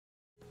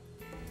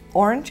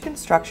Orange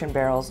construction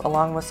barrels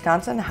along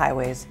Wisconsin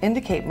highways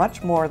indicate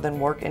much more than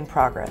work in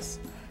progress.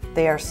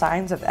 They are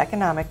signs of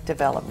economic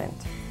development.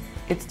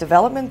 It's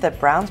development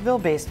that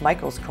Brownsville-based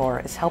Michels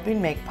Corp is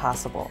helping make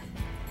possible.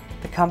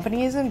 The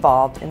company is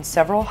involved in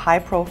several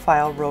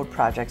high-profile road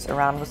projects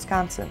around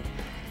Wisconsin,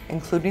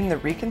 including the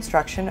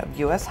reconstruction of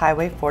U.S.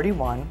 Highway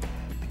 41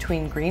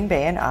 between Green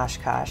Bay and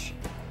Oshkosh,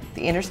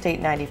 the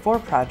Interstate 94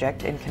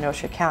 project in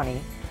Kenosha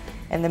County,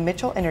 and the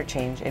Mitchell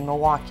Interchange in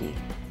Milwaukee.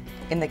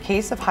 In the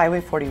case of Highway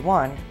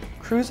 41,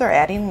 crews are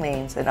adding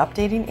lanes and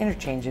updating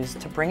interchanges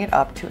to bring it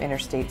up to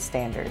interstate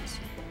standards.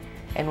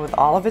 And with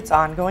all of its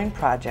ongoing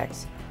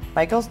projects,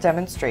 Michels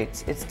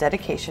demonstrates its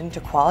dedication to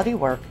quality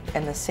work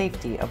and the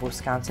safety of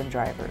Wisconsin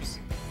drivers.